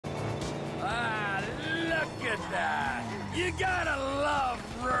that! You gotta love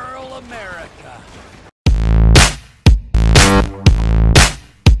rural America.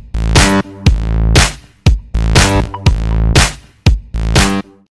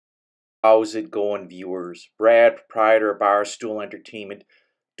 How's it going, viewers? Brad, proprietor of Barstool Entertainment,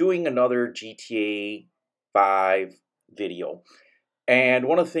 doing another GTA 5 video. And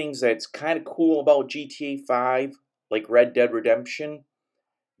one of the things that's kind of cool about GTA 5, like Red Dead Redemption,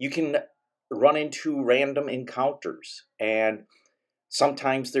 you can run into random encounters. And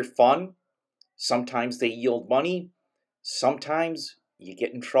sometimes they're fun, sometimes they yield money, sometimes you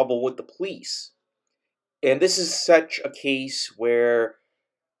get in trouble with the police. And this is such a case where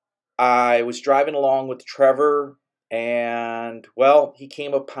I was driving along with Trevor, and, well, he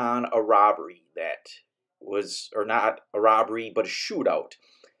came upon a robbery that was, or not a robbery, but a shootout.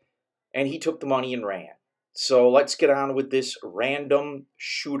 And he took the money and ran. So let's get on with this random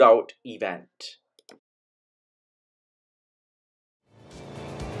shootout event.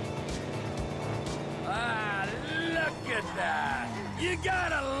 Ah, look at that! You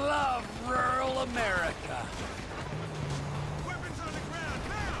gotta love rural America. Weapons on the ground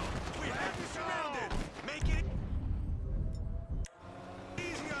now! We have you surrounded! Make it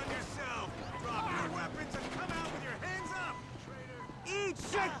easy on yourself! Drop your weapons and come out with your hands up! Traitor! Eat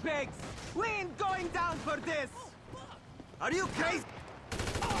shit pigs! We ain't going down for this! Are you crazy?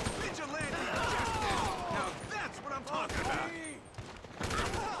 Vigilante justice! Now that's what I'm talking about!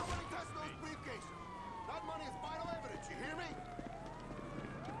 Somebody touch those briefcases! That money is vital evidence, you hear me?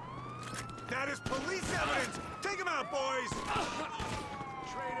 That is police evidence! Take him out, boys!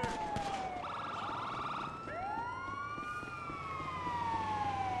 Traitor!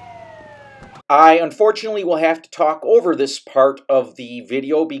 I unfortunately will have to talk over this part of the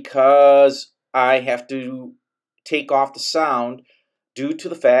video because I have to take off the sound due to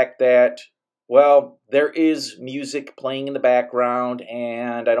the fact that, well, there is music playing in the background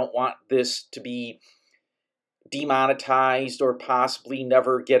and I don't want this to be demonetized or possibly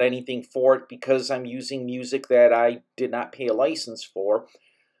never get anything for it because I'm using music that I did not pay a license for.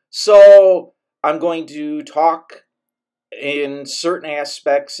 So I'm going to talk in certain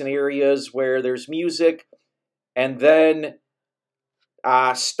aspects and areas where there's music and then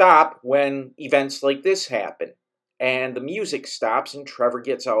stop when events like this happen. And the music stops and Trevor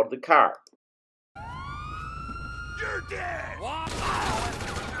gets out of the car. You're dead! What?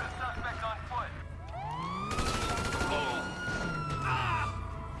 Suspect on foot.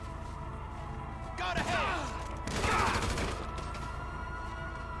 Go to hell!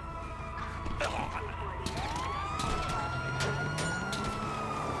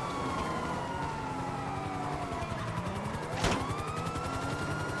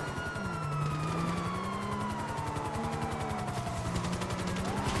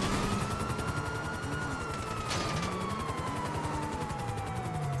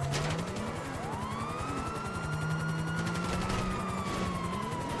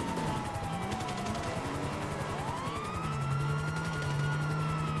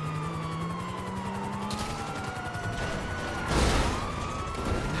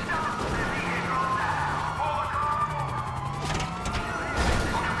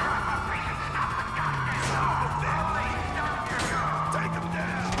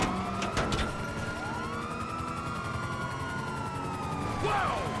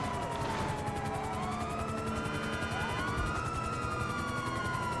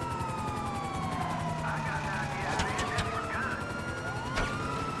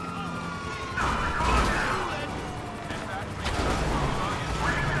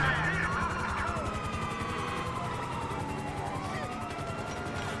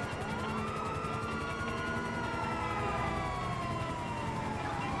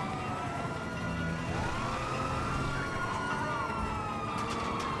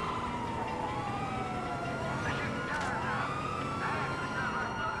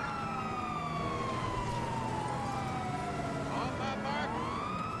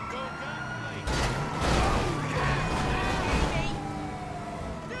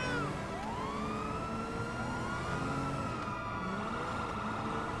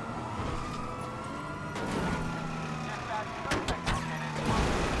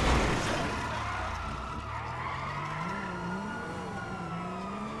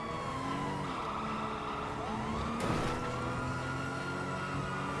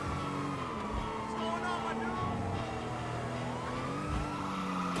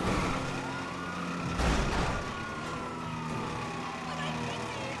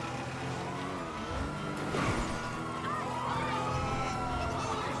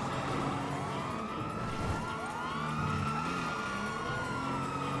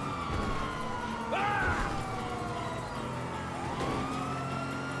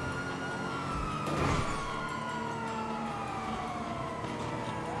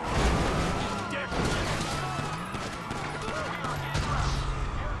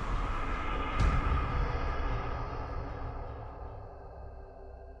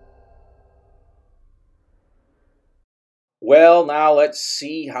 Well, now let's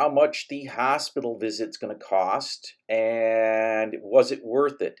see how much the hospital visit's going to cost, and was it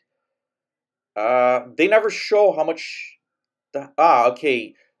worth it? They never show how much.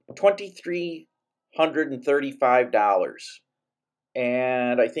 Okay, $2,335,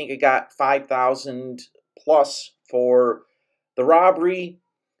 and I think I got 5,000 plus for the robbery.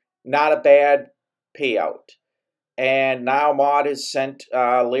 Not a bad payout. And now Maud has sent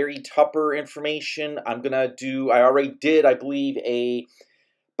Larry Tupper information. I already did, I believe, a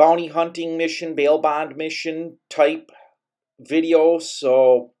bounty hunting mission, bail bond mission type video,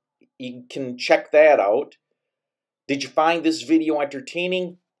 so you can check that out. Did you find this video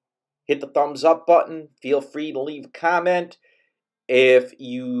entertaining? Hit the thumbs up button. Feel free to leave a comment. If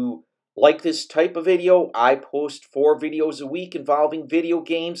you like this type of video, I post 4 videos a week involving video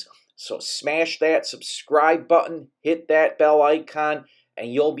games. So smash that subscribe button, hit that bell icon,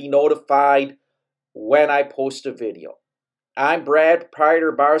 and you'll be notified when I post a video. I'm Brad, proprietor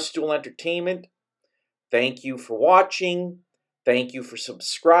of Barstool Entertainment. Thank you for watching, thank you for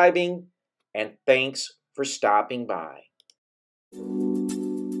subscribing, and thanks for stopping by.